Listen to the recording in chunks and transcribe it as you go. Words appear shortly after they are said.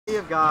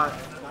have got...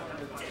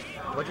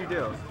 What'd you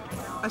do?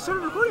 I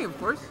started recording, of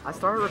course. I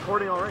started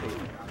recording already.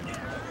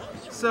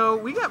 So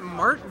we got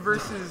Mart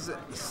versus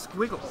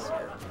Skwiggs.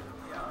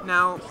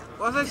 Now,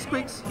 well, as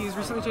Skwiggs, he's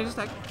recently changed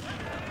his tech.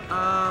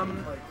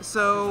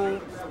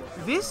 So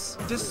this,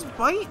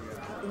 despite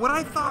what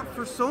I thought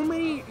for so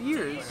many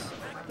years,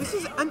 this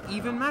is an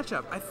even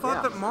matchup. I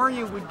thought that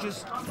Mario would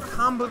just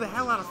combo the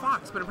hell out of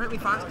Fox, but apparently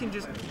Fox can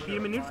just beat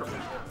him in neutral.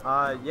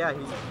 Yeah,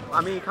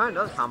 he kind of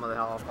does combo the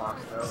hell out of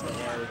Fox, though.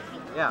 Like,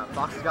 yeah,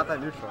 Fox has got that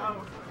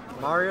neutral.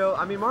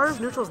 Mario's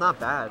neutral is not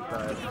bad,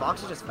 but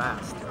Fox is just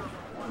fast.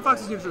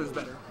 Fox's neutral is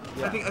better.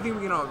 Yeah. I think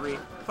we can all agree.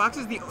 Fox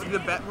is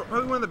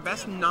probably one of the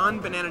best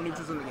non-banana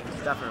neutrals in the game.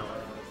 Definitely.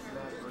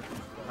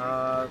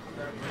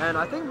 And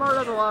I think Mart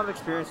has a lot of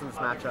experience in this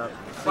matchup.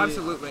 See,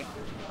 Absolutely.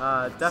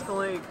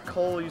 Definitely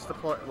Cole used to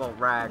play, well,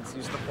 Rags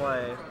used to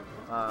play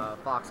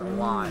Fox a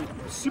lot.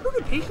 Super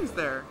good patience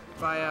there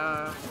by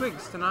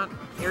Skwiggs to not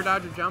air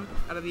dodge or jump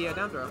out of the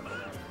down throw.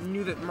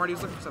 Knew that Marty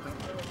was looking for something.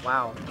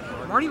 Wow.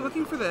 Marty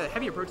looking for the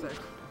heavy approach there.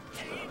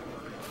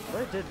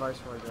 Where did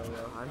Viceroy go,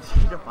 though? I'm just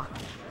gonna find.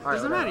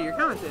 Doesn't matter, you're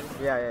counted.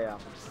 Yeah.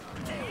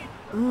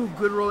 Ooh,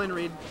 good roll in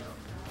read.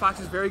 Fox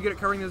is very good at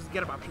covering those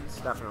get-up options.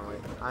 Definitely.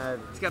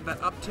 He's got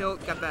that up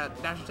tilt, got that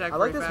dash attack. I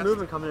like very this fast.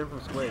 movement coming in from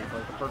Skwiggs,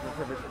 like the perfect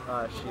pivot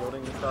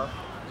shielding and stuff.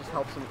 It just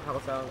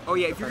helps out. Oh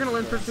yeah, if you're gonna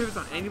learn perfect pivots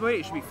on anybody,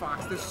 it should be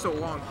Fox. They're so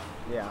long.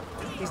 Yeah.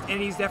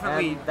 He's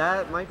definitely. And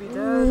that might be dead.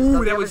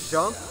 Ooh, that was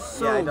jump.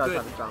 so Yeah, he does good.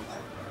 have a jump.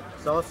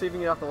 So let's see if we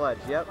can get off the ledge.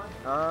 Yep.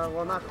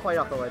 Well, not quite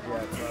off the ledge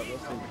yet, but we'll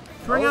see.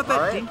 Throwing out that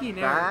right. dinky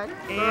nair. Back.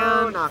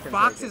 And Not gonna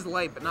Fox take is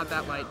light, but not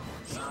that light.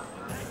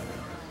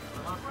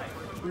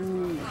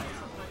 Ooh.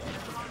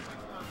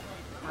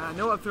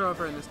 No up throw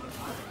for in this game.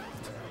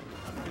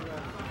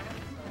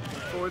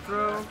 Forward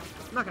throw.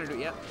 Not gonna do it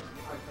yet.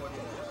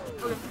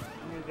 Okay.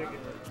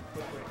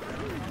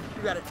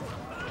 You got it.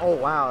 Oh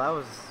wow, that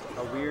was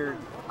a weird.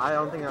 I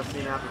don't think I've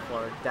seen that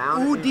before.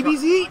 Down. Ooh,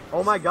 DBZ!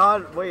 Oh my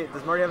God! Wait,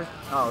 does Mario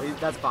have?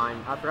 That's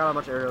fine. I forgot how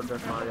much aerial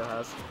drift Mario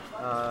has.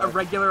 A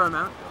regular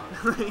amount.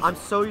 I'm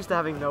so used to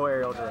having no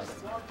aerial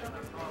drift.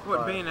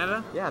 What,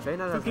 Bayonetta? Yeah,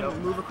 Bayonetta has Who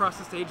can move across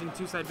the stage in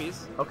 2 side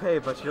Bs? Okay,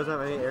 but she doesn't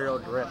have any aerial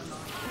drift.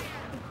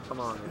 Come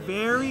on. Man.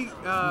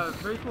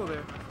 Very cool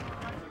there.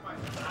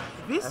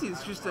 This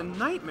is just a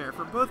nightmare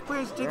for both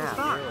players to take the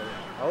stock.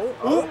 Really.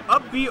 Oh,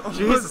 up B.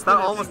 Jesus, that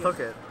almost took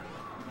it.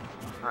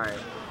 Alright.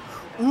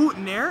 Ooh,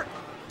 Nair.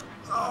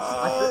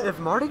 Oh. If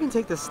Marty can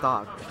take this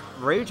stock,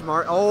 Rage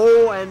Mart.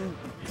 Oh, and.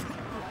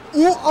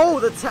 Ooh,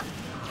 the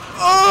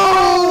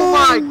Oh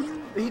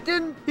my. He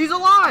didn't. He's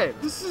alive.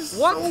 This is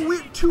what? So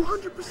weird.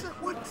 200%.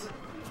 What?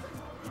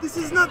 This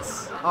is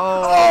nuts.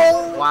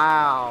 Oh,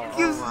 wow.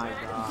 Oh my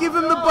God. Give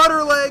him the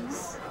butter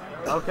legs.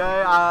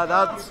 Okay,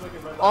 that's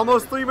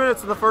almost 3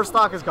 minutes and the first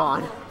stock is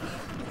gone.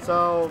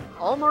 So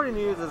all Marty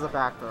needs is a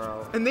back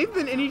throw. And they've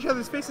been in each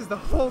other's faces the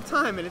whole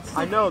time, and it's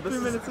I know, 3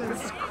 minutes in.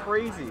 This is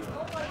crazy.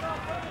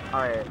 All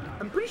right.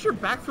 I'm pretty sure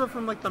back throw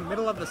from like the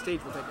middle of the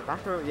stage will take it.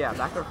 Back throw, yeah,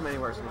 back throw from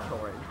anywhere is neutral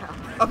right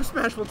now. Up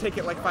smash will take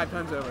it like 5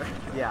 times over.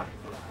 Yeah.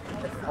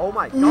 Oh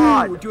my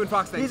God. Ooh, doing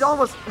Fox things. He's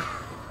almost.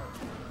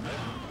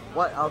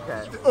 What?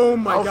 Okay. Oh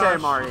my gosh. Okay,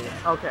 Marty.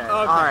 Okay.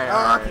 All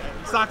right.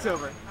 Stock's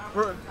over.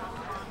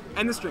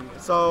 End the string.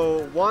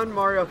 So one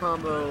Mario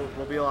combo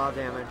will be a lot of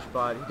damage,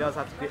 but he does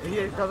have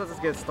to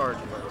get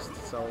started first.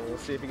 So we'll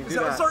see if he can do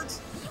that.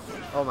 Starts.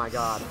 Oh my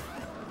God.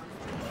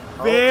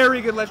 Very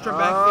good ledge jump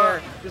back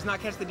there. Does not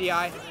catch the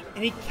DI,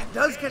 and he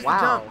does catch the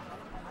jump.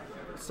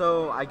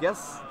 So I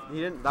guess he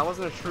didn't. That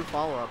wasn't a true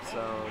follow-up.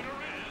 So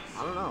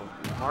I don't know.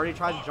 Marty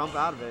tried to jump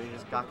out of it. He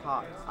just got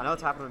caught. I know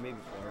it's happened to me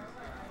before.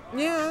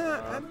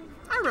 Yeah,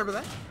 I remember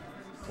that.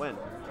 When?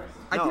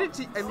 I did it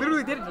to. I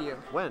literally did it to you.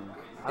 When?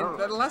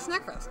 The last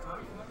Snack Fest.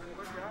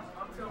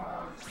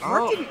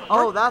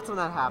 That's when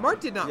that happened. Mart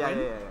did not win.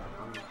 Yeah.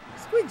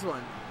 Skwiggs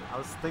won. I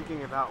was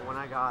thinking about when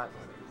I got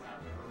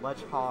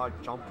Ledge Hog,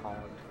 Jump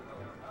Hog.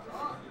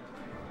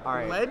 All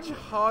right. Ledge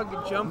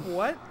Hog, Jump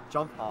what?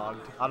 Jump Hog.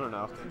 I don't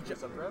know.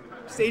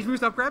 Stage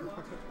boost up grab?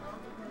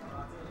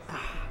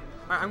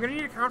 Alright, I'm gonna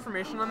need a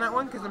confirmation on that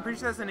one because I'm pretty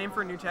sure that's the name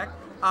for a new tech.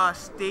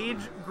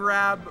 Stage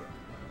grab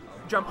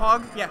jump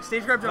hog? Yeah,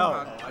 stage grab jump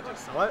hog. No,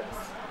 what?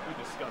 You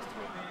disgust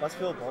me.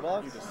 Westfield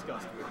Bulldogs? You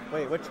disgust me.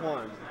 Wait, which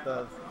one?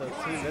 The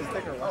Team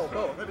Mystic or Westfield?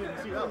 Oh, I didn't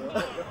see that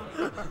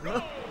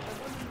one.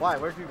 Why?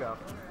 Where'd you go?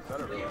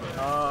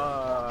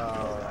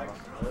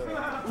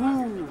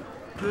 Ooh,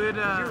 good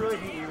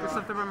good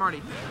stuff there by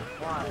Marty.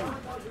 Why?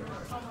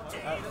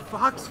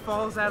 Fox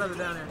falls out of the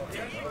down air.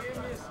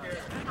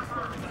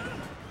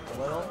 A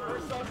little?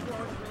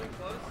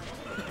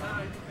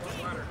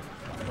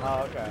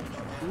 Oh, okay.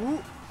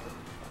 Ooh.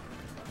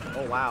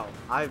 Oh, wow.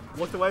 I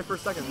looked away for a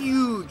second.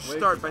 Huge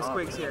start by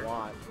Skwiggs here.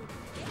 I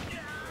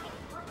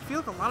feel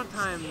like a lot of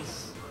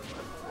times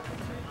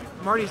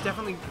Marty's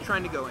definitely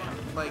trying to go in.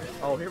 Like,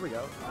 oh, here we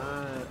go.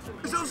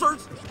 still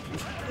starts.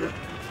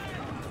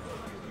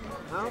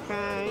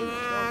 Okay.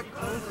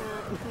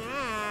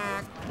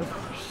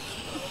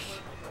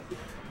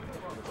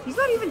 He's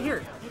not even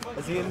here.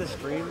 Is he in the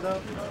stream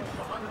though?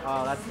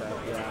 Oh, that's that.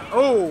 Yeah.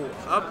 Oh,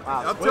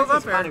 Wow, up Skwiggs tilt up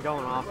is air. kind of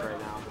going off right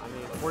now. I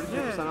mean,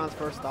 42% Yeah. on his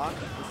first stock.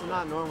 This is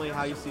not normally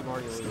how you see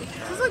Mario lose.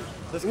 This is like,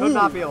 This could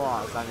not be a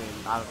loss. I mean,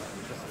 I don't know.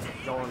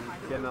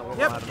 Just getting a little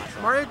yep, ahead of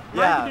myself. Mario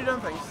can do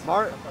dumb things.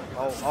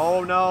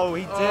 Oh no,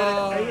 he did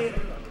Oh. it.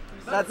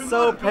 That's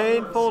so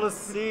painful to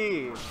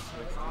see.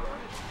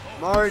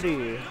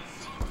 Marty,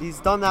 he's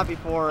done that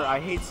before. I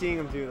hate seeing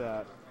him do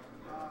that.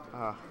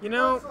 You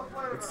know,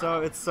 It's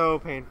so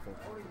painful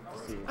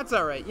to see. that's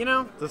all right. You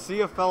know, To see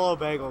a fellow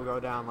bagel go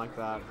down like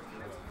that.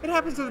 it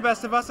happens to the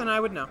best of us, and I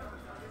would know.